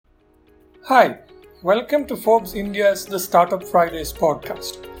Hi, welcome to Forbes India's The Startup Fridays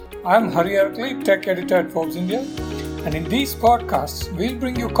podcast. I'm Hari Arkli, tech editor at Forbes India, and in these podcasts, we'll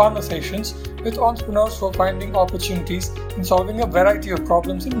bring you conversations with entrepreneurs who are finding opportunities in solving a variety of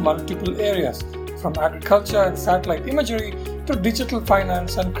problems in multiple areas, from agriculture and satellite imagery to digital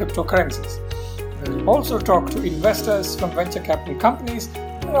finance and cryptocurrencies. We'll also talk to investors from venture capital companies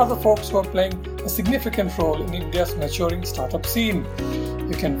and other folks who are playing a significant role in India's maturing startup scene.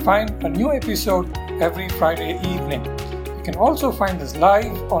 You can find a new episode every Friday evening. You can also find us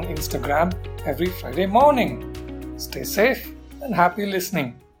live on Instagram every Friday morning. Stay safe and happy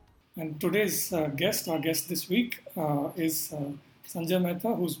listening. And today's our guest this week, is Sanjay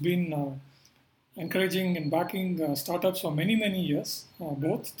Mehta, who's been encouraging and backing startups for many, many years,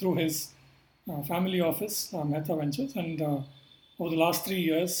 both through his family office, Mehta Ventures, and over the last 3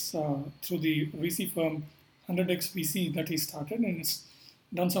 years through the VC firm 100x VC that he started, and it's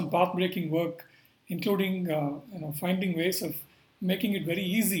done some path-breaking work, including finding ways of making it very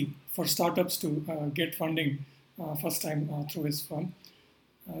easy for startups to get funding first time through his firm.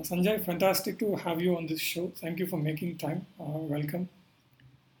 Sanjay, fantastic to have you on this show. Thank you for making time. Welcome.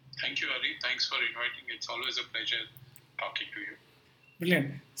 Thank you, Ari. Thanks for inviting. It's always a pleasure talking to you.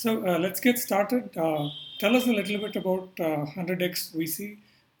 Brilliant. So let's get started. Tell us a little bit about 100x VC.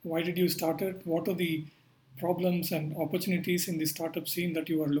 Why did you start it? What are the problems and opportunities in the startup scene that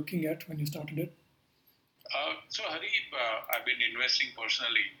you were looking at when you started it? So, Hari, I've been investing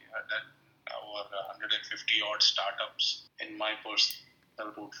personally that over 150 odd startups in my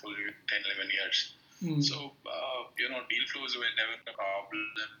personal portfolio 10, 11 years. So, deal flows were never a problem,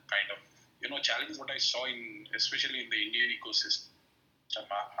 kind of, challenge what I saw especially in the Indian ecosystem,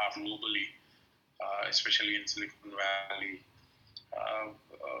 globally, especially in Silicon Valley.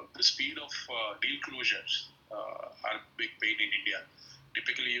 The speed of deal closures are a big pain in India.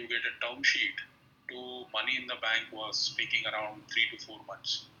 Typically, you get a term sheet to money in the bank was taking around 3 to 4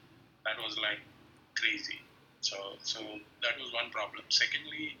 months. That was like crazy. So that was one problem.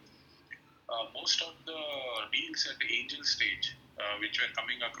 Secondly, most of the deals at the angel stage, which were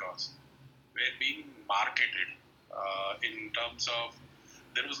coming across, were being marketed in terms of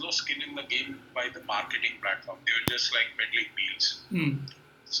there was no skin in the game by the marketing platform. They were just like peddling deals.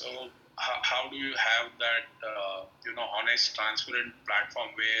 So how do you have that honest, transparent platform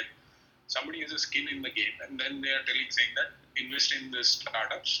where somebody has a skin in the game, and then they are saying that invest in the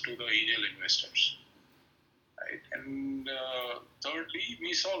startups to the angel investors, right? And thirdly,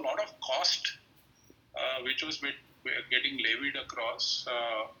 we saw a lot of cost which was getting levied across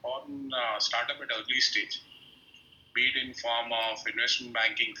on startup at early stage, be it in form of investment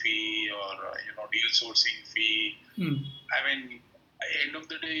banking fee or deal sourcing fee. I mean, at the end of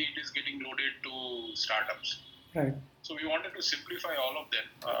the day, it is getting loaded to startups. Right. So we wanted to simplify all of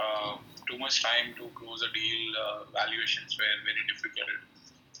them. Too much time to close a deal, valuations were very difficult.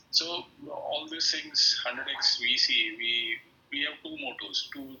 So all these things, 100x VC, we have two mottos,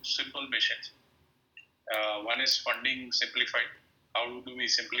 two simple missions. One is funding simplified. How do we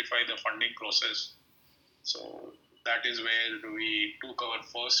simplify the funding process? So that is where we took our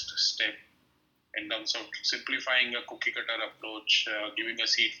first step in terms of simplifying a cookie cutter approach, giving a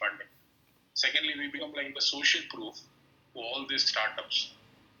seed funding. Secondly, we become like the social proof to all these startups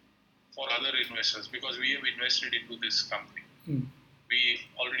for other investors because we have invested into this company. We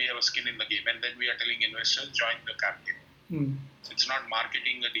already have a skin in the game, and then we are telling investors join the cap table. So it's not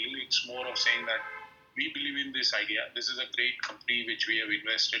marketing a deal; it's more of saying that we believe in this idea. This is a great company which we have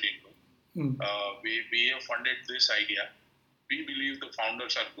invested into. We have funded this idea. We believe the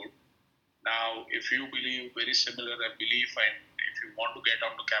founders are good. Now, if you believe very similar belief and if you want to get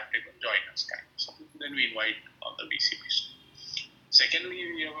onto cap table, join us. So then we invite on the VC mission. Secondly,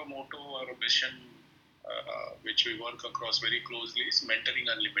 we have a motto or a mission which we work across very closely is mentoring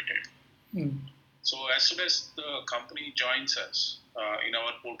unlimited. So as soon as the company joins us in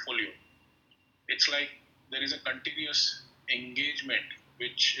our portfolio, it's like there is a continuous engagement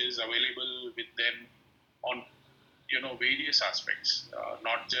which is available with them on various aspects,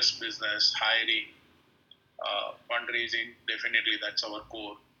 not just business, hiring, fundraising. Definitely, that's our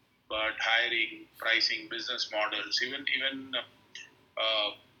core. But hiring, pricing, business models, even in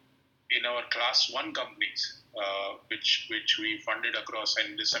our class one companies, which we funded across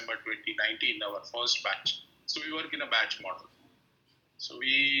in December 2019, our first batch. So we work in a batch model. So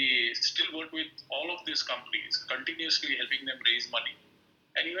we still work with all of these companies, continuously helping them raise money.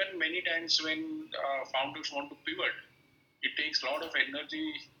 And even many times when founders want to pivot, it takes a lot of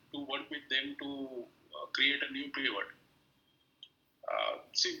energy to work with them to create a new pivot.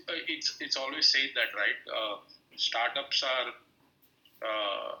 It's always said that, right? Startups are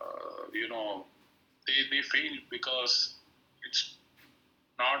they fail because it's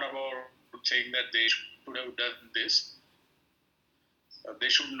not about saying that they should have done this. They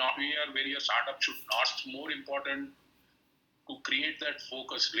should not. We are where your startup should not. It's more important to create that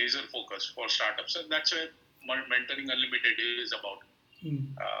focus, laser focus for startups, and that's where Mentoring Unlimited is about.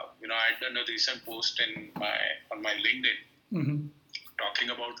 I had done a recent post on my LinkedIn talking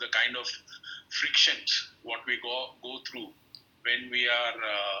about the kind of frictions what we go through when we are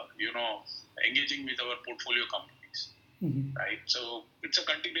engaging with our portfolio companies, right? So it's a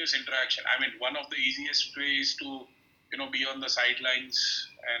continuous interaction. I mean, one of the easiest ways to be on the sidelines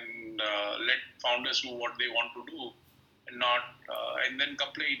and let founders do what they want to do, and not and then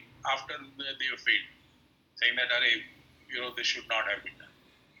complain after they have failed, saying that this should not have been done,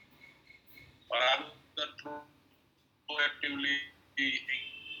 or rather proactively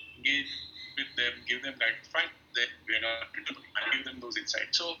engage with them, give them guidance. Fine, I give them those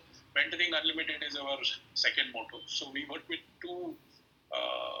insights. So Mentoring Unlimited is our second motto. So we work with two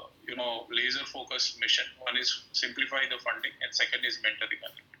laser focused mission. One is simplify the funding, and second is Mentoring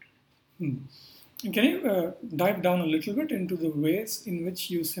Unlimited. Can you dive down a little bit into the ways in which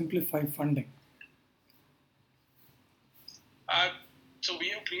you simplify funding? So we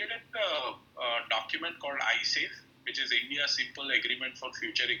have created a document called iSafe, which is India's Simple Agreement for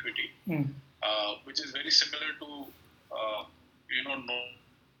Future Equity, which is very similar to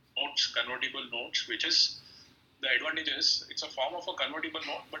notes, convertible notes, which is the advantage is it's a form of a convertible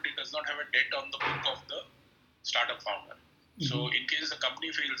note, but it does not have a debt on the book of the startup founder. So in case the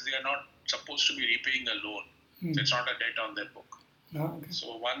company fails, they are not supposed to be repaying a loan. So it's not a debt on their book. Okay.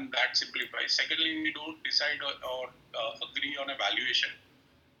 So one, that simplifies. Secondly, we don't decide or agree on a valuation.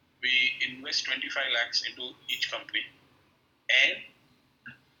 We invest 25 lakhs into each company, and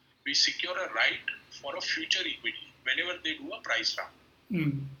we secure a right for a future equity whenever they do a price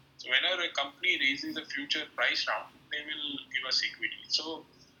round. So whenever a company raises a future price round, they will give us equity. So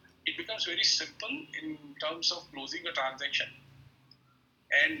it becomes very simple in terms of closing a transaction.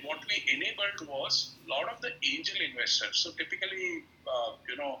 And what we enabled was a lot of the angel investors. So typically,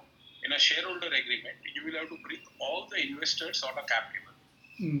 in a shareholder agreement, you will have to bring all the investors on a cap table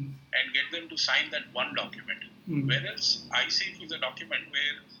and get them to sign that one document. Whereas iSafe is a document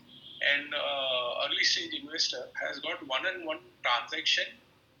where an early stage investor has got one-on-one transaction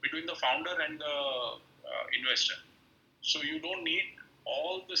between the founder and the investor. So you don't need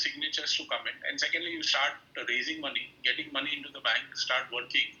all the signatures to come in. And secondly, you start raising money, getting money into the bank, start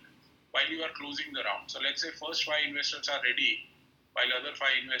working while you are closing the round. So let's say first 5 investors are ready, while other 5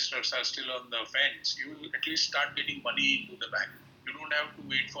 investors are still on the fence. You will at least start getting money into the bank. You don't have to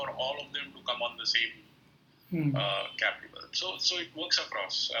wait for all of them to come on the same capital. So it works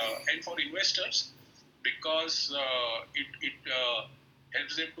across. And for investors, because it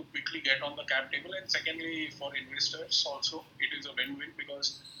helps them to quickly get on the cap table, and secondly, for investors also, it is a win-win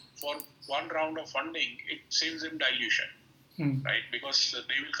because for one round of funding, it saves them dilution, right? Because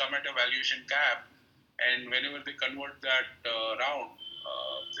they will come at a valuation cap, and whenever they convert that round,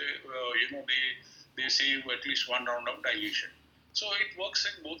 they save at least one round of dilution. So it works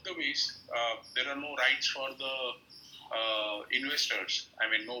in both the ways. There are no rights for the investors. I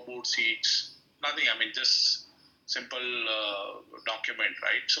mean, no board seats, nothing. I mean, just simple document,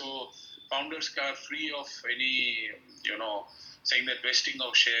 right? So founders are free of any, saying that vesting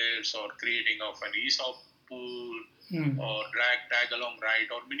of shares or creating of an ESOP pool or tag along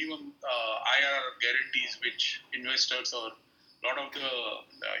right or minimum IRR guarantees, which investors or a lot of the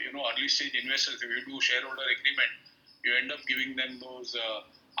early stage investors, if you do shareholder agreement, you end up giving them those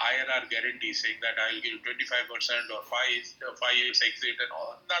IRR guarantees, saying that I'll give 25% or 5 years exit and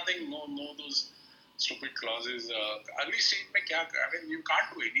all. Nothing, no those stupid clauses. Early stage, you can't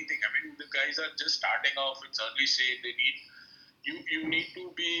do anything. I mean, the guys are just starting off. It's early stage. They need you need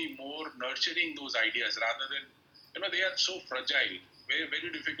to be more nurturing those ideas rather than they are so fragile, very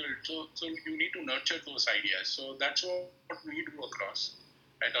very difficult. So you need to nurture those ideas. So that's what we do across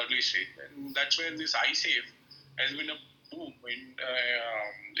at early stage, and that's where this iSafe has been a boom in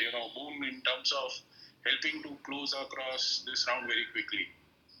terms of helping to close across this round very quickly.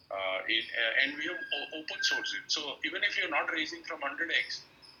 And we have open sourced it. So even if you're not raising from 100x,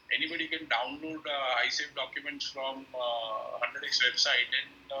 anybody can download iSafe documents from 100x website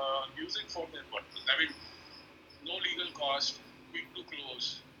and use it for their purpose. I mean, no legal cost, quick to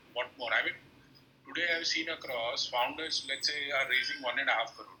close. What more? I mean, today I've seen across founders, let's say, are raising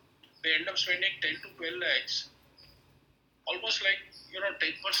 1.5 crore. They end up spending 10 to 12 lakhs, almost like 10%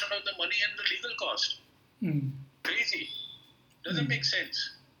 of the money and the legal cost. Crazy. Doesn't make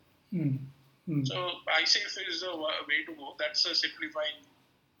sense. So iSafe is the way to go. That's a simplifying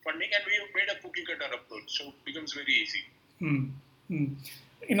funding, and we have made a cookie cutter approach, so it becomes very easy.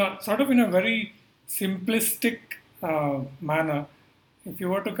 Sort of in a very simplistic manner, if you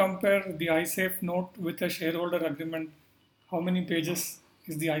were to compare the iSafe note with a shareholder agreement, how many pages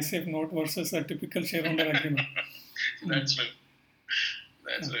is the iSafe note versus a typical shareholder agreement? That's true.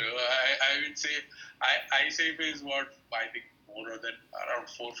 That's true. I would say iSafe is what I think more than around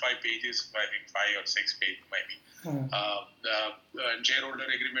 4 or 5 pages. I think 5 or 6 pages maybe. The shareholder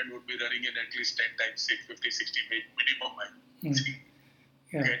agreement would be running in at least 10 times 50, 60 page minimum. I think.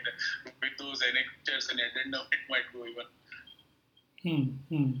 Yeah. With those annexures and addendum, it might go even.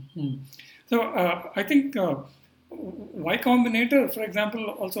 So I think Y Combinator, for example,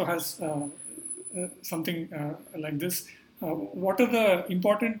 also has something like this. What are the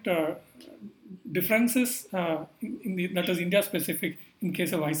important differences that is India specific in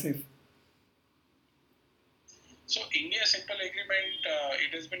case of iSafe? So India Simple Agreement,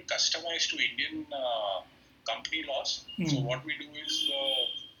 it has been customized to Indian company laws. So what we do is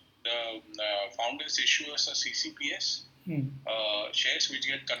the founders issue us a CCPS shares which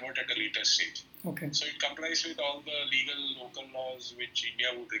get converted at a later stage. Okay. So it complies with all the legal local laws which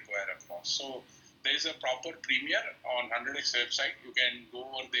India would require, of course. So there is a proper premiere on 100x website. You can go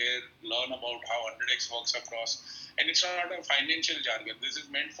over there, learn about how 100x works across. And it's not a financial jargon. This is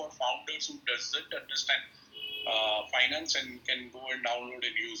meant for founders who doesn't understand finance and can go and download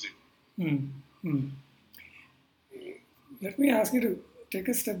and use it. Let me ask you to take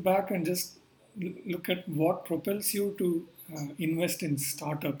a step back and just look at what propels you to invest in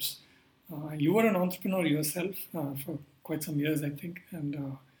startups. You were an entrepreneur yourself for quite some years, I think.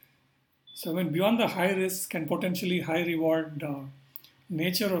 And so when beyond the high risk and potentially high reward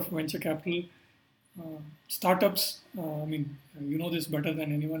nature of venture capital, startups, I mean, you know this better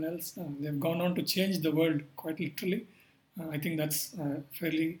than anyone else. They've gone on to change the world quite literally. I think that's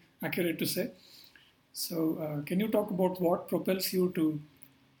fairly accurate to say. So can you talk about what propels you to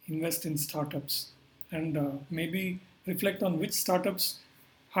invest in startups and maybe reflect on which startups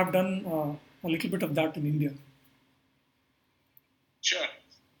have done a little bit of that in India? Sure.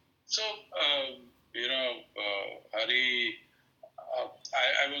 So, Hari,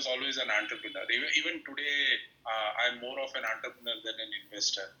 I was always an entrepreneur. Even today, I'm more of an entrepreneur than an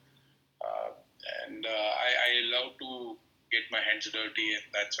investor. I love to get my hands dirty, and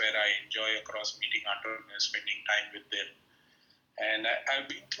that's where I enjoy across meeting entrepreneurs, spending time with them. And I've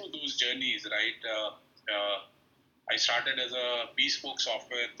been through those journeys, right? I started as a bespoke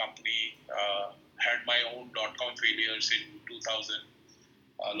software company, had my own .com failures in 2000,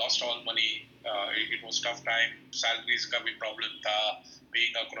 lost all money. It was tough time. Salaries ka bhi problem tha,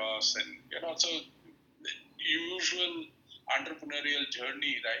 paying across, and so the usual entrepreneurial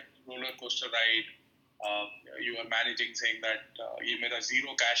journey, right? Roller coaster ride. You are managing, saying that ye mera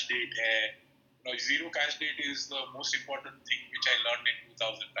zero cash date hai. Zero cash date is the most important thing which I learned in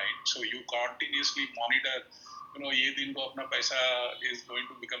 2000, right? So you continuously monitor, ye din ko apna paisa is going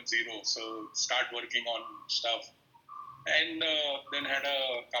to become zero. So start working on stuff. And then had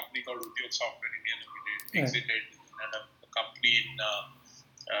a company called Udyog Software India Limited, exited, had a company in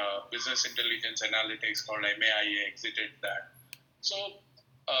business intelligence analytics called MAIA, exited that. So,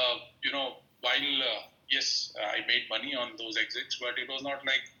 while, yes, I made money on those exits, but it was not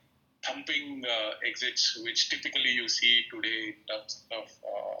like thumping exits, which typically you see today in terms of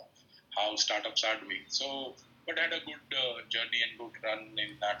how startups are doing. So, but had a good journey and good run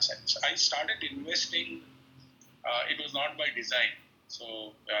in that sense. I started investing, it was not by design.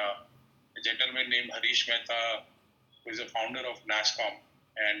 So, a gentleman named Harish Mehta, who is a founder of NASSCOM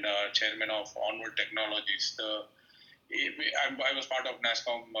and chairman of Onward Technologies. I was part of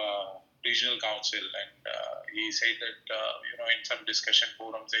NASSCOM regional council, and he said that in some discussion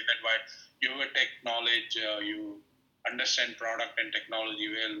forum, said that why you have a tech knowledge, you understand product and technology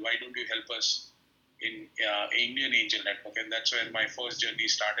well, why don't you help us in Indian Angel Network? And that's where my first journey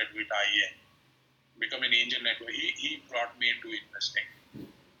started with IAN, become an angel network. He brought me into investing,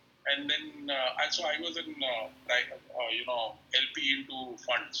 and then also I was in LP into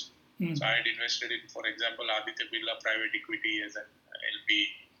funds. So I had invested in, for example, Aditya Birla Private Equity as an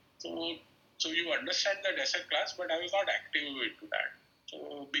LP. So you understand that asset class, but I was not active into that.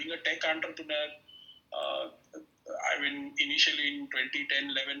 So being a tech entrepreneur, initially in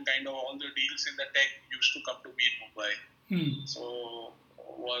 2010, 11, kind of all the deals in the tech used to come to me in Mumbai. So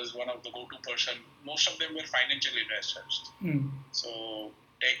was one of the go-to person. Most of them were financial investors. So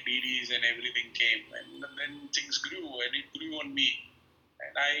tech DDs and everything came, and then things grew, and it grew on me.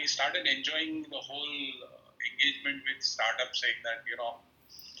 And I started enjoying the whole engagement with startups, saying that,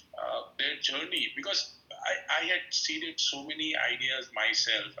 their journey, because I had seeded so many ideas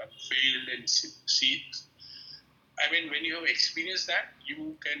myself and failed and see. I mean, when you have experienced that,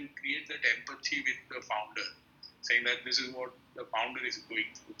 you can create that empathy with the founder, saying that this is what the founder is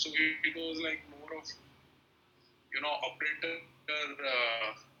going through. So it was like more of, operator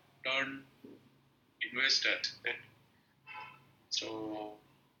turned investor. So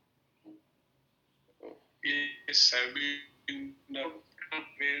yes, I've been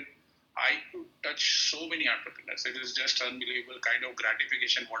where I could touch so many entrepreneurs. It is just unbelievable kind of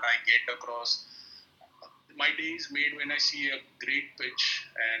gratification what I get across. My day is made when I see a great pitch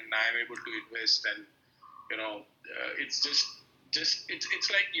and I am able to invest, and it's it's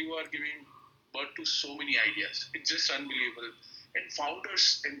like you are giving birth to so many ideas. It's just unbelievable. And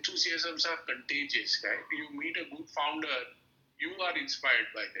founders' enthusiasms are contagious, right? You meet a good founder, you are inspired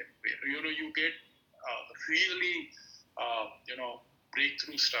by them. You get really,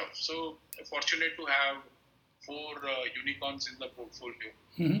 breakthrough stuff. So fortunate to have four unicorns in the portfolio.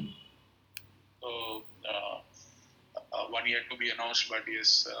 Mm-hmm. So one yet to be announced, but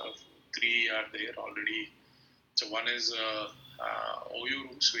yes, three are there already. So one is OYO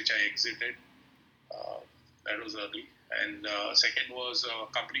Rooms, which I exited. That was early. And second was a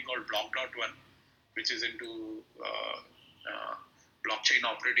company called Block.one, which is into blockchain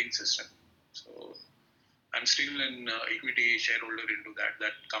operating system. So I'm still an equity shareholder into that.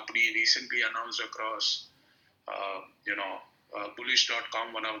 That company recently announced across,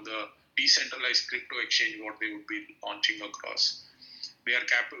 Bullish.com, one of the decentralized crypto exchange, what they would be launching across. They are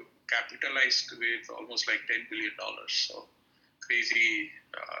capitalized with almost like $10 billion. So crazy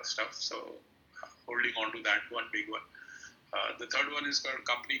stuff. So holding on to that one big one. The third one is a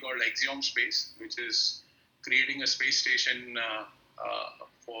company called Axiom Space, which is creating a space station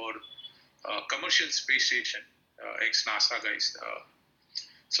for commercial space station, ex-NASA guys.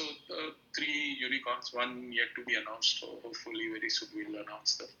 So three unicorns, one yet to be announced. So hopefully very soon we'll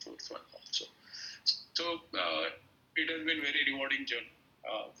announce the fourth one also. So it has been very rewarding journey.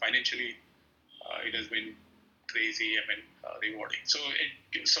 Financially, it has been crazy. Rewarding. So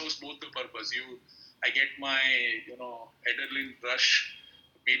it serves both the purpose. I get my adrenaline rush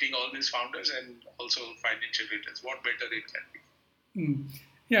meeting all these founders and also financial returns. What better it can be? Mm.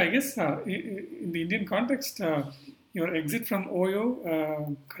 Yeah, I guess in the Indian context, your exit from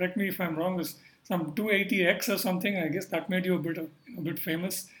OYO, correct me if I'm wrong, was some 280x or something. I guess that made you a bit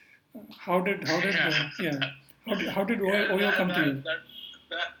famous. How did OYO come to you?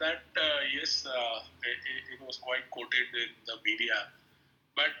 Yes, it was quite quoted in the media.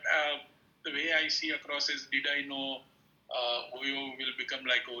 But the way I see across is, did I know OYO will become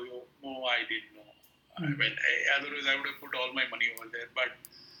like OYO? No, I didn't know. Otherwise I would have put all my money over there. But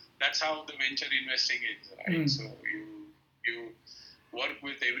that's how the venture investing is, right? So you work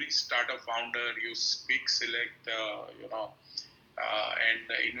with every startup founder, you pick, select, and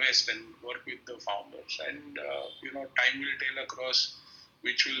invest and work with the founders. And, time will tell across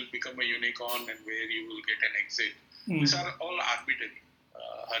which will become a unicorn and where you will get an exit. These are all arbitrary.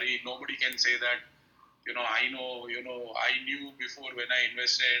 Hari, nobody can say that, I knew before when I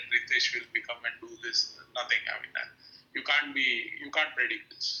invested, Ritesh will become and do this. Nothing. You can't predict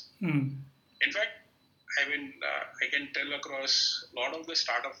this. In fact, I can tell across a lot of the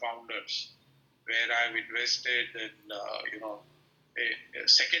startup founders where I've invested and, a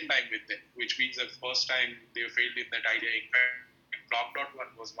second time with them, which means the first time they failed in that idea. In fact,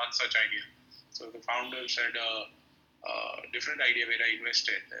 Block.one was one such idea. So the founders had a different idea where I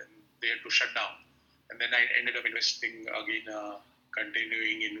invested and they had to shut down. And then I ended up investing again,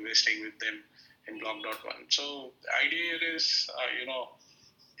 continuing investing with them in Block.one. So the idea is,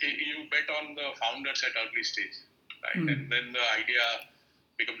 you bet on the founders at early stage, right? And then the idea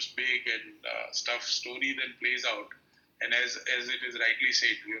becomes big and story then plays out. And as it is rightly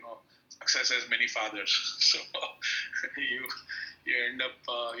said, success has many fathers. So you end up,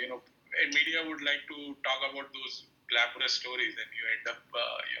 and media would like to talk about those glamorous stories, and you end up,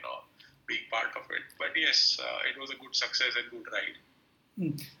 being part of it. But yes, it was a good success and good ride.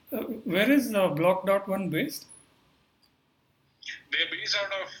 Where is Block.one based? They're based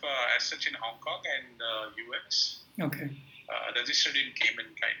out of, as such, in Hong Kong and US. Okay. Registered in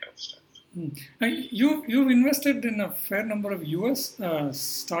Cayman kind of stuff. You've invested in a fair number of US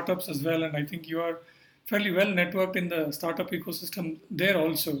startups as well, and I think you are fairly well networked in the startup ecosystem there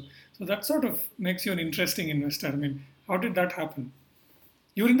also. So that sort of makes you an interesting investor. How did that happen?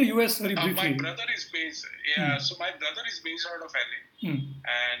 You were in the US very briefly. My brother is based. So my brother is based out of LA,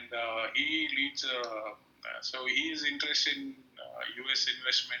 and he leads. So he is interested in US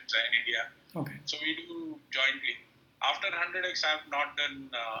investments in India. Okay. So we do jointly. After 100x, I have not done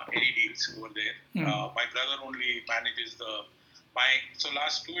any deals over there. My brother only manages so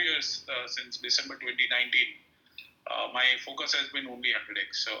last 2 years, since December 2019, my focus has been only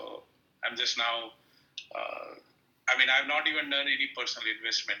 100x. So I'm just now, I've not even done any personal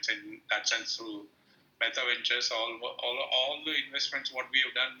investments in that sense through Meta Ventures. All the investments, what we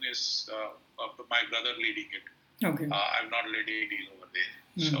have done is my brother leading it. Okay. I've not led any deal over there.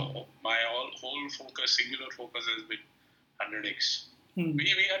 So my whole focus, singular focus has been 100x.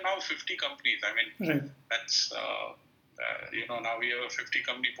 We are now 50 companies. Right. That's, now we have a 50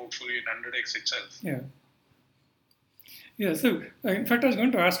 company portfolio in 100x itself. Yeah. Yeah, so in fact, I was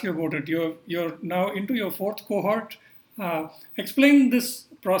going to ask you about it. You're now into your fourth cohort. Explain this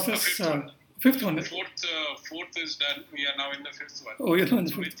process. Fifth one. Fourth is done. We are now in the fifth one. Oh, you're in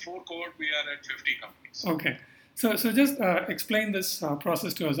the fifth. With 4 cohort, we are at 50 companies. Okay. So just explain this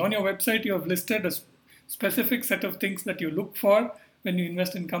process to us. On your website, you have listed a specific set of things that you look for when you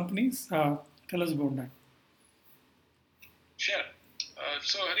invest in companies. Tell us about that. Sure.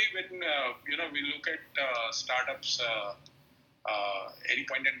 So Hari, when we look at startups, any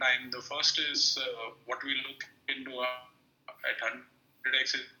point in time, the first is what we look into at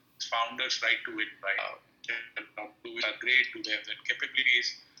 100x is founders' right to win, right? Do it great, do they have the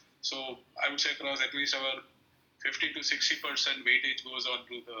capabilities? So I would say across at least our 50 to 60% weightage goes on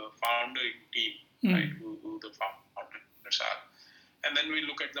to the founding team, right? Who the founders are. And then we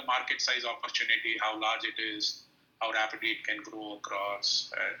look at the market size opportunity, how large it is, how rapidly it can grow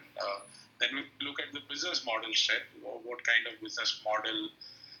across, and then we look at the business model set, what kind of business model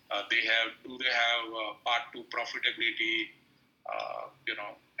they have, do they have path to profitability,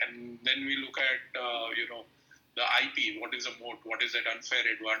 and then we look at, the IP, what is the moat, what is that unfair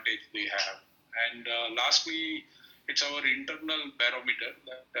advantage they have. And lastly, it's our internal barometer,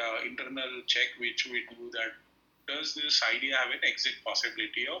 that internal check which we do, that does this idea have an exit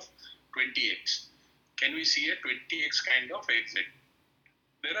possibility of 20x? Can we see a 20x kind of exit?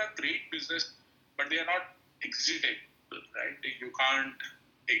 There are great business, but they are not exitable, right? You can't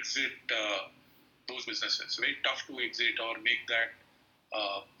exit those businesses. Very tough to exit or make that,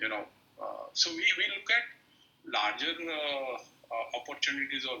 So we look at larger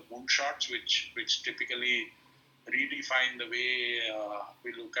opportunities or moonshots, which typically redefine the way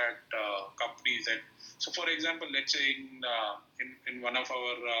we look at companies. And so, for example, let's say in one of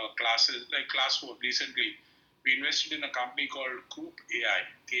our classes, like class 4 recently, we invested in a company called Kroop AI,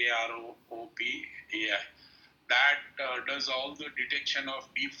 Kroop AI, that does all the detection of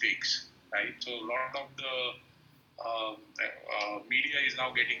deepfakes, right? So a lot of the media is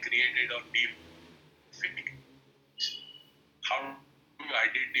now getting created on deepfake. How do you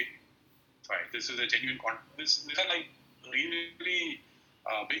identify this is a genuine content? These are like really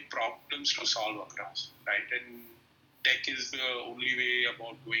big problems to solve across, right? And tech is the only way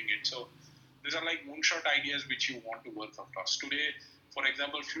about doing it. So these are like moonshot ideas which you want to work across. Today, for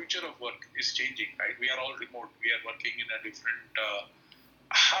example, future of work is changing, right? We are all remote. We are working in a different.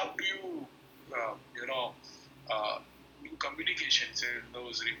 How do you, do communications in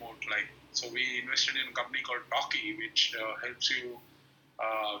those remote? So we invested in a company called Talkie, which helps you,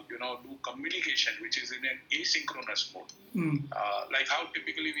 do communication, which is in an asynchronous mode. Like how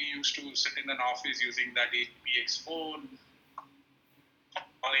typically we used to sit in an office using that APX phone,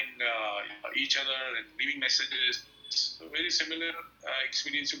 calling each other and leaving messages. So very similar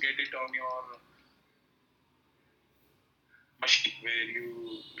experience, you get it on your machine where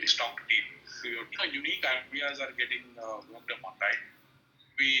you talk to people. So your unique ideas are getting worked upon, right?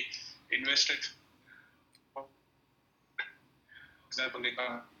 We invested, for example, in a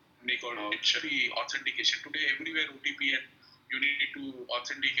company called authentication. Today, everywhere OTP, and you need to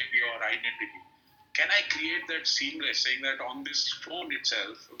authenticate your identity. Can I create that seamless, saying that on this phone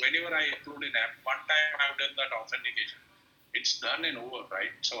itself, whenever I upload an app, one time I've done that authentication, it's done and over,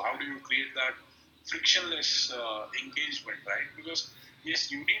 right? So how do you create that frictionless engagement, right? Because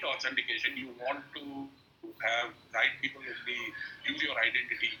yes, you need authentication. You want to have right people only use your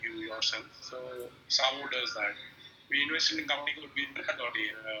identity, you yourself. So Savo does that. We invested in a company called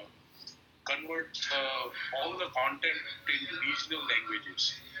Vinra.ai, convert all the content in regional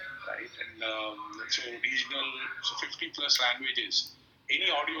languages, right? And so 50 plus languages. Any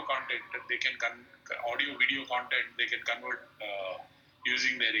audio content that they can audio video content they can convert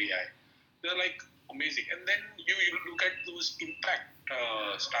using their AI. They're like amazing. And then you look at those impact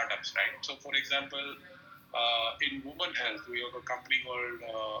startups, right? So for example, in women health, we have a company called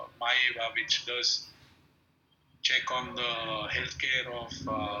Maeva, which does check on the healthcare of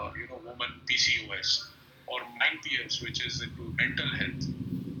women PCOS, or MindPeers, which is into mental health.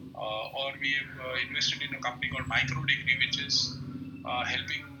 or we have invested in a company called Micro Degree, which is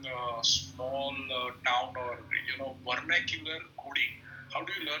helping small town or vernacular coding. How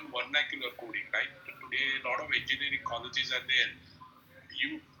do you learn vernacular coding, right? Today, a lot of engineering colleges are there.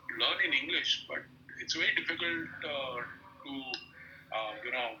 You learn in English, but it's very difficult to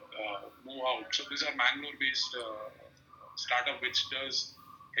move out. So these are Mangalore-based startup which does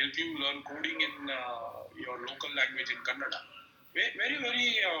help you learn coding in your local language in Kannada. Very,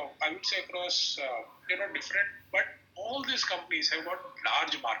 very, I would say across different, but all these companies have got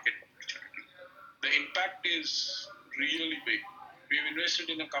large market opportunity. The impact is really big. We've invested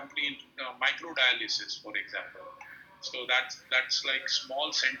in a company in microdialysis, for example. So that's like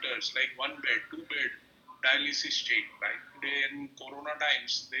small centers, like one bed, two bed dialysis chain, right? Today in Corona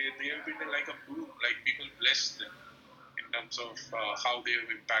times, they have been like a boom, like people bless them in terms of how they have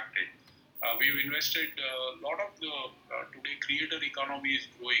impacted. We've invested a lot of the today creator economy is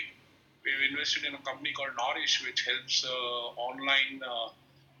growing. We've invested in a company called Nourish, which helps online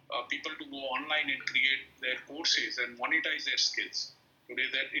people to go online and create their courses and monetize their skills. Today,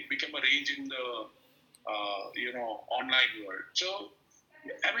 that it became a range in the online world. So,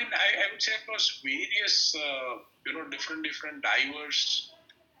 I mean, I would say across various different diverse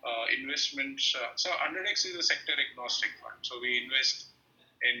investments. So, Underdex is a sector agnostic fund. So we invest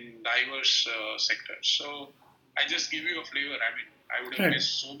in diverse sectors. So I just give you a flavor. I mean, I would have Right.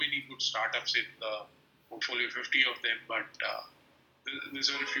 missed so many good startups in the portfolio, 50 of them, but these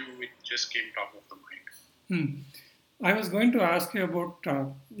are a few which just came top of the mind. I was going to ask you about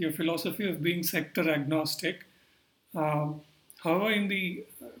your philosophy of being sector agnostic. Uh, However, in the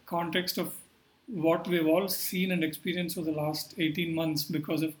context of what we've all seen and experienced over the last 18 months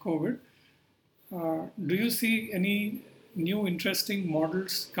because of COVID, do you see any new interesting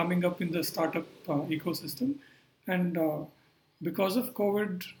models coming up in the startup ecosystem? And because of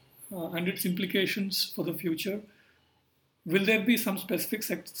COVID and its implications for the future, will there be some specific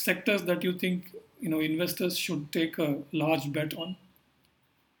sectors that you think investors should take a large bet on?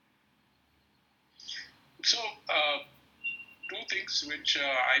 So two things which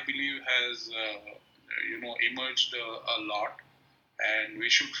I believe has emerged a lot, and we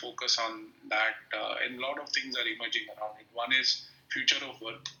should focus on that. And a lot of things are emerging around it. One is future of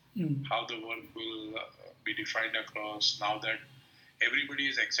work, how the work will be defined across now that everybody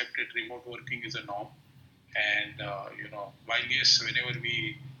has accepted remote working is a norm. And while yes, whenever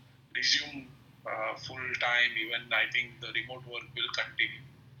we resume full time, even I think the remote work will continue.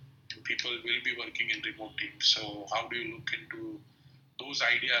 People will be working in remote teams. So how do you look into those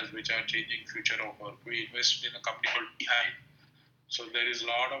ideas which are changing future of work? We invested in a company called Behind. So there is a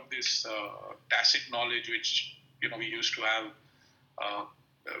lot of this tacit knowledge which we used to have, uh,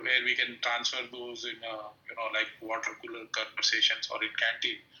 where we can transfer those in like water cooler conversations or in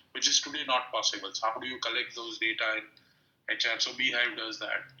canteen, which is today not possible. So how do you collect those data in HR? So Beehive does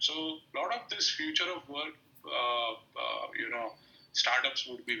that. So a lot of this future of work, startups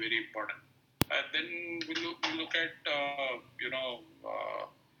would be very important. Then we look at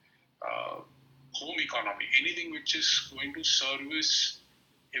home economy, anything which is going to service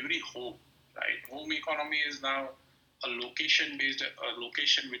every home, right? Home economy is now a location based, a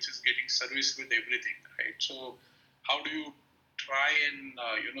location which is getting serviced with everything, right? So how do you try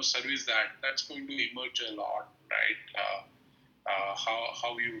and service that? That's going to emerge a lot, right?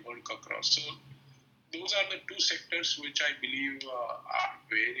 How you work across. So those are the two sectors which I believe are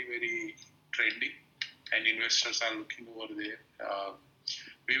very, very trendy, and investors are looking over there.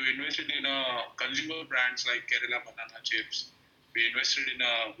 We've invested in consumer brands like Kerala Banana Chips. We invested in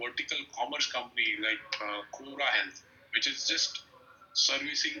a vertical commerce company like Cora Health, which is just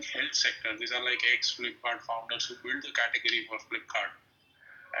servicing health sector. These are like ex-Flipkart founders who built the category for Flipkart,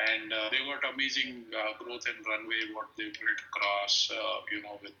 and they got amazing growth and runway what they built across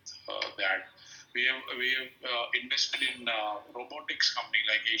with that. We have invested in robotics company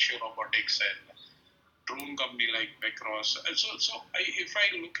like Asia Robotics and drone company like Macross. And if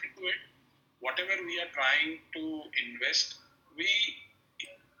I look into it, whatever we are trying to invest, we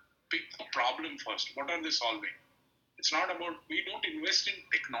pick the problem first. What are they solving? It's not about, we don't invest in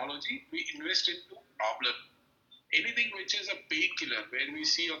technology, we invest into problem. Anything which is a painkiller, where we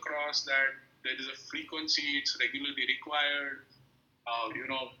see across that there is a frequency, it's regularly required,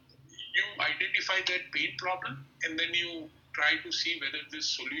 you identify that pain problem and then you try to see whether this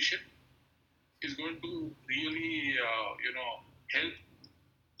solution is going to really, help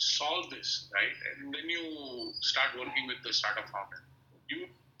solve this, right? And then you start working with the startup founder. You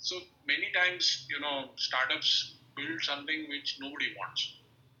so many times, startups build something which nobody wants,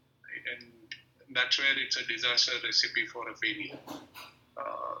 right? And that's where it's a disaster recipe for a failure.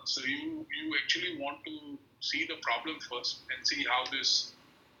 So you actually want to see the problem first and see how this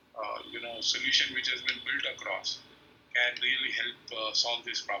solution which has been built across can really help solve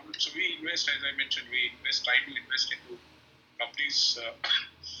this problem. So we invest, as I mentioned, try to invest into companies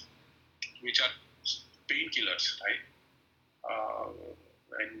which are painkillers, right? Uh,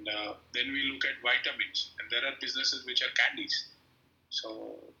 and then we look at vitamins, and there are businesses which are candies.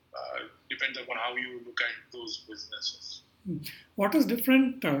 So depends upon how you look at those businesses. What is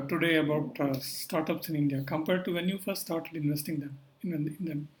different today about startups in India compared to when you first started investing in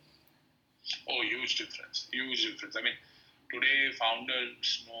them? Oh, huge difference! Huge difference. I mean, today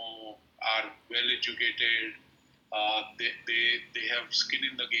founders are well educated. They have skin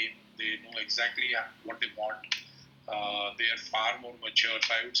in the game. They know exactly what they want. They are far more mature.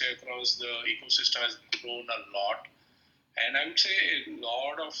 So I would say across the ecosystem has grown a lot, and I would say a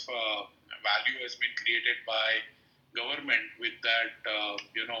lot of value has been created by government with that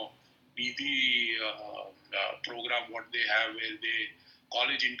Nidhi program what they have, where they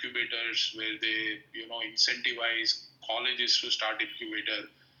college incubators, where they incentivize colleges to start incubator,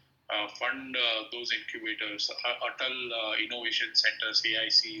 fund those incubators, Atal Innovation Centers,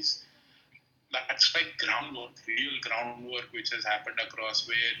 AICs. That's like groundwork, real groundwork, which has happened across.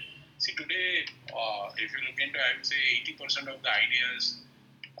 Where see today, if you look into, I would say 80% of the ideas,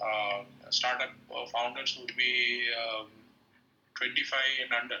 startup founders would be 25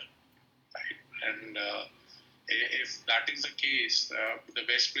 and under, right? And if that is the case, the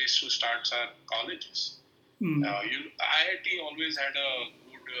best place to start are colleges. IIT always had a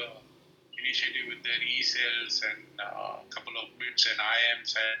good initiative with their e-cells, and a couple of bits, and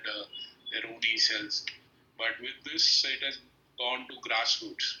IIMs had their own e-cells. But with this, it has gone to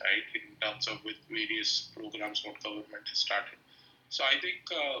grassroots, right, in terms of with various programs what government has started. So I think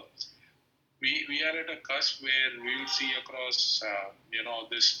we are at a cusp where we will see across,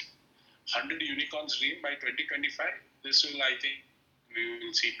 this 100 unicorns dream by 2025. This will, I think, we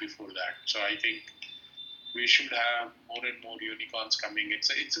will see before that. So I think we should have more and more unicorns coming. It's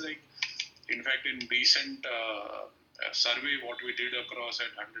like, in fact, in recent survey what we did across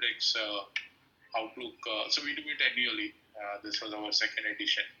at 100x Outlook, so we do it annually. This was our second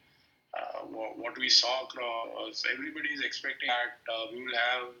edition. What we saw across, everybody is expecting that we will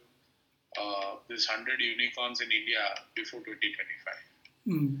have this 100 unicorns in India before 2025.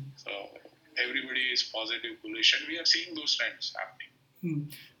 So everybody is positive, bullish, and we are seeing those trends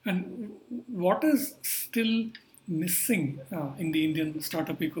happening. And what is still missing in the Indian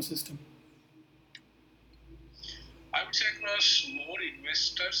startup ecosystem? I would say across more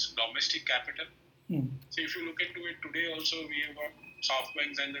investors, domestic capital. So if you look into it today, also we have got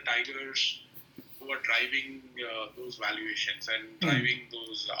SoftBanks and the Tigers who are driving those valuations and driving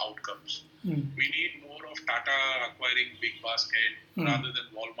those outcomes. We need more of Tata acquiring Big Basket rather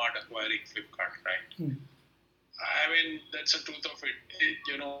than Walmart acquiring Flipkart, right? I mean, that's the truth of it.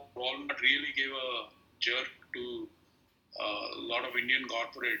 Walmart really gave a jerk to a lot of Indian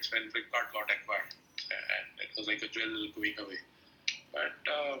corporates when Flipkart got acquired, and it was like a jewel going away. But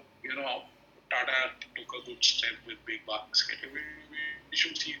Tata took a good step with Big Basket. We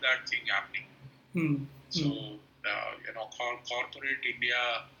should see that thing happening. So corporate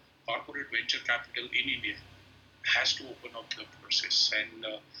India, corporate venture capital in India has to open up the process, and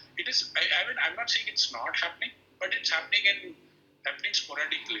it is. I mean, I'm not saying it's not happening, but it's happening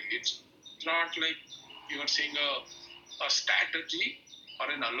sporadically. It's not like you are seeing a strategy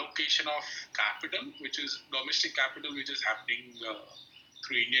or an allocation of capital, which is domestic capital, which is happening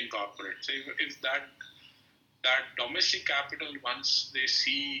through Indian corporates. So if that domestic capital, once they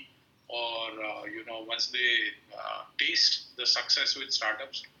see or once they taste the success with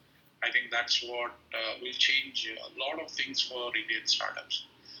startups, I think that's what will change a lot of things for Indian startups.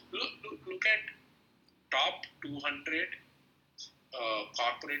 Look at top 200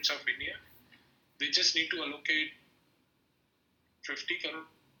 corporates of India. They just need to allocate 50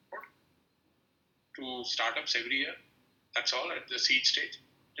 crore to startups every year. That's all at the seed stage.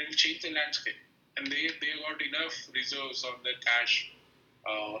 It will change the landscape. And they got enough reserves on their cash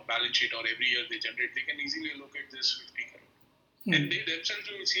balance sheet, or every year they generate. They can easily allocate this 50 crore. And they themselves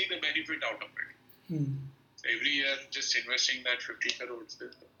will see the benefit out of it. So every year, just investing that 50 crores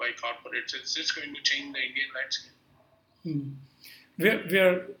by corporates, it's just going to change the Indian landscape. We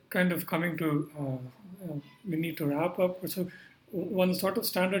are kind of coming to, we need to wrap up. So one sort of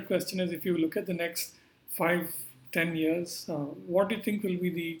standard question is, if you look at the next 5-10 years, what do you think will be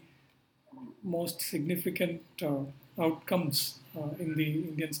the most significant outcomes in the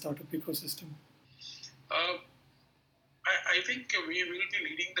Indian startup ecosystem? I think we will be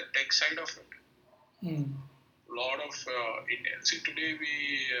leading the tech side of it. lot of see today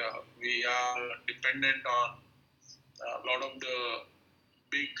we are dependent on a lot of the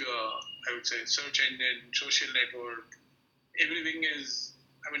big I would say search engine, social network. Everything is,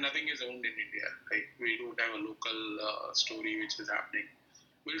 I mean, nothing is owned in India. Like we don't have a local story which is happening.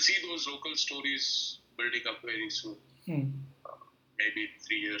 We'll see those local stories building up very soon. Maybe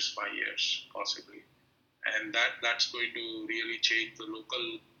 3 years, 5 years, possibly, and that's going to really change the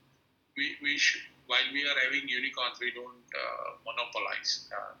local. We should, while we are having unicorns, we don't monopolize.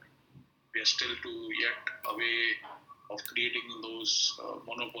 We are still too yet away of creating those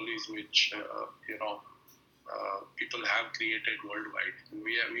monopolies which people have created worldwide.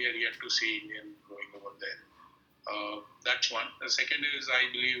 We are yet to see Indian going over there. That's one. The second is I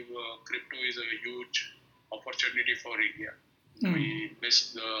believe crypto is a huge opportunity for India. We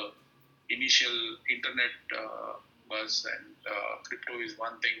missed the initial internet buzz, and crypto is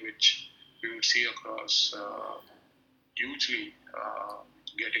one thing which we would see across hugely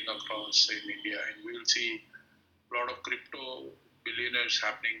getting across in India, and we will see a lot of crypto billionaires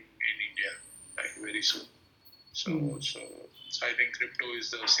happening in India like very soon. So I think crypto is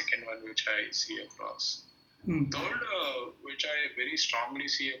the second one which I see across. Third, which I very strongly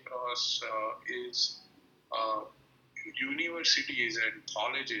see across is universities and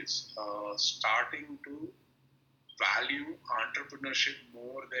colleges starting to value entrepreneurship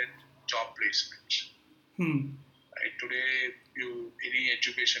more than job placements. Right? Today, any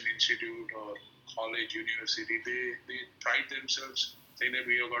education institute or college, university, they pride themselves saying that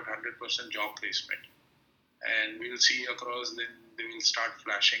we have got 100% job placement. And we'll see across, then they will start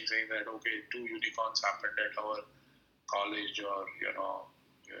flashing saying that, okay, 2 unicorns happened at our college, or,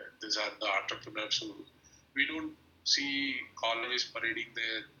 these are the entrepreneurs who, we don't see colleges parading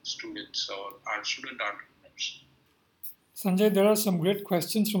their students or our student entrepreneurs. Sanjay, there are some great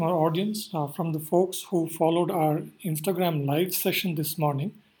questions from our audience, from the folks who followed our Instagram live session this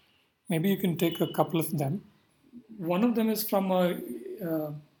morning. Maybe you can take a couple of them. One of them is from a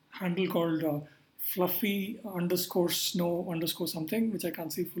handle called fluffy _snow _ something, which I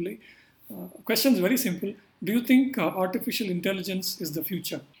can't see fully. Question is very simple. Do you think artificial intelligence is the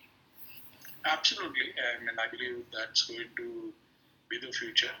future? Absolutely. I mean, I believe that's going to be the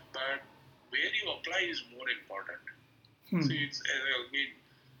future. But where you apply is more important. See, it's again,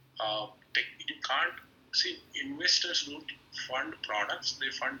 you can't see, investors don't fund products; they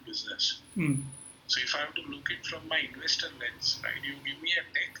fund business. So if I have to look it from my investor lens, right? You give me a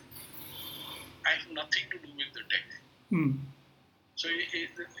tech, I have nothing to do with the tech. So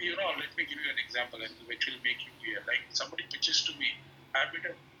let me give you an example, and which will make you clear. Like somebody pitches to me, I have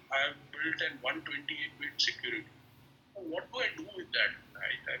built an 128-bit security. What do I do with that?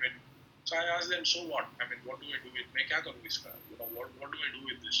 Right? I mean, so I ask them, so what? I mean, what do I do with it? What do I do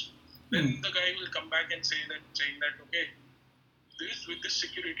with this? Then the guy will come back and saying that, okay, with this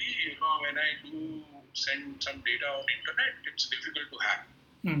security, when I do send some data on internet, it's difficult to hack.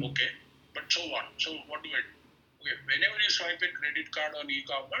 Okay, but so what? So what do I do? Okay, whenever you swipe a credit card on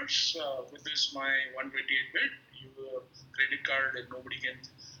e-commerce, with this my 128-bit, your credit card that nobody can.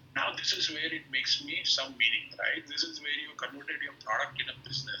 Now this is where it makes me some meaning, right? This is where you converted your product in a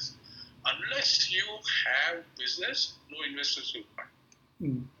business. Unless you have business, no investors will fund.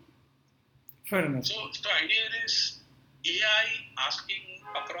 Fair enough. So the idea is AI asking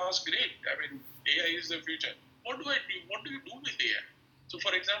across, great. I mean, AI is the future. What do I do? What do you do with AI? So,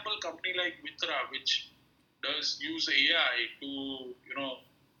 for example, a company like Mitra, which does use AI to,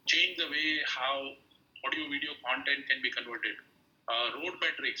 change the way how audio-video content can be converted.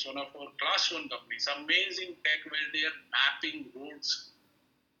 Roadmetrics, one of our class 1 companies, amazing tech where they are mapping roads.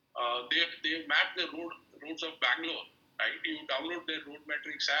 They map the roads of Bangalore. Right? You download their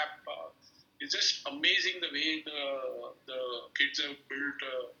Roadmetrics app. It's just amazing the way the kids have built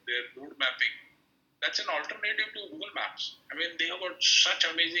their road mapping. That's an alternative to Google Maps. I mean, they have got such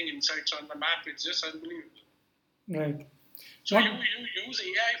amazing insights on the map. It's just unbelievable. Right. So you use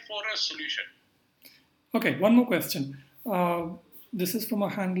AI for a solution. Okay, one more question. This is from a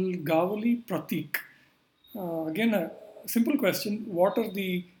handle Gavali Pratik. Again, a simple question. What are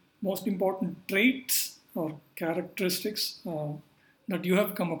the most important traits or characteristics that you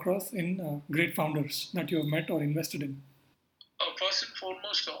have come across in great founders that you have met or invested in? First and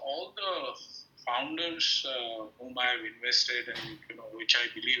foremost, all the founders whom I have invested and which I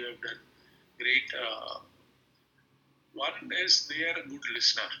believe have done great. One is they are a good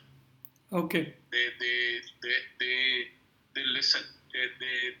listener. Okay. They listen. They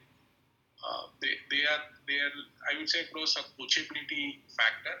are I would say across a coachability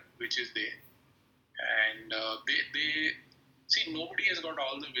factor which is there, and they see, nobody has got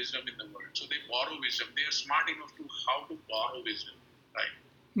all the wisdom in the world. So they borrow wisdom. They are smart enough to how to borrow wisdom, right?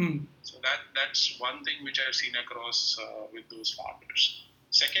 So that's one thing which I've seen across with those founders.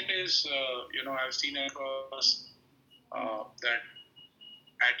 Second is, I've seen across that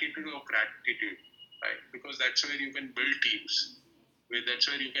attitude of gratitude, right? Because that's where you can build teams. That's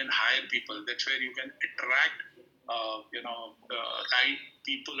where you can hire people. That's where you can attract, right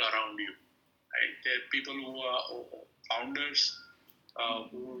people around you. Right? There are people who are founders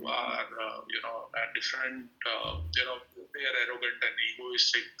who are, different. They are arrogant and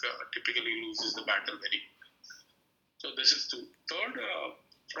egoistic. Typically loses the battle very quickly. So this is two. Third,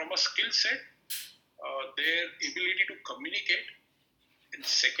 from a skill set, their ability to communicate, and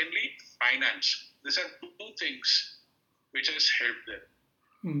secondly, finance. These are two things which has helped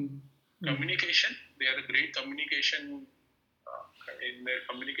them. Communication, they are a great communication in their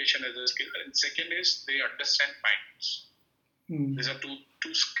communication as a skill. And second is they understand finance. These are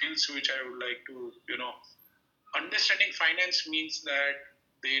two skills which I would like to, understanding finance means that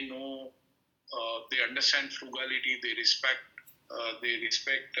they know, they understand frugality, they respect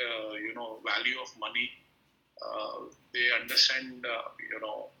value of money. They understand,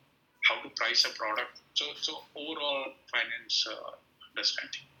 how to price a product. So overall finance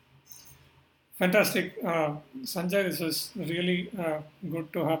understanding. Fantastic. Sanjay, this is really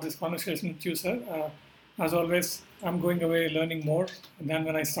good to have this conversation with you, sir. As always, I'm going away learning more than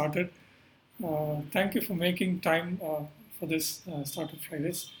when I started. Thank you for making time for this Startup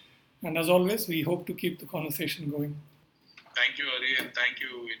Fridays. And as always, we hope to keep the conversation going. Thank you, Hari, and thank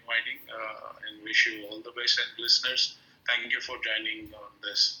you inviting and wish you all the best. And listeners, thank you for joining on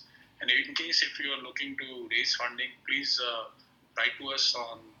this. And in case if you are looking to raise funding, please write to us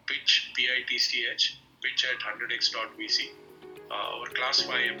on pitch, P-I-T-C-H, pitch at 100x.vc. Our class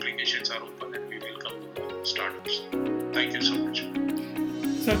 5 applications are open and we welcome startups. Thank you so much.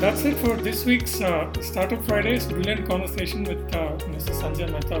 So that's it for this week's Startup Fridays. Brilliant conversation with Mr. Sanjay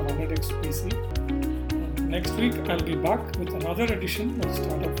Mehta of 100x.vc. Next week, I'll be back with another edition of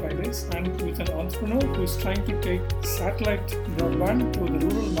Startup Fridays and with an entrepreneur who is trying to take satellite broadband to the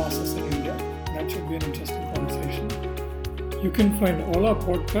rural masses in India. That should be an interesting conversation. You can find all our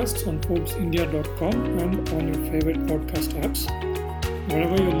podcasts on ForbesIndia.com and on your favorite podcast apps.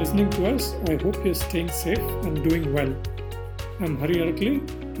 Wherever you're listening to us, I hope you're staying safe and doing well. I'm Hari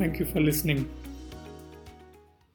Arakali. Thank you for listening.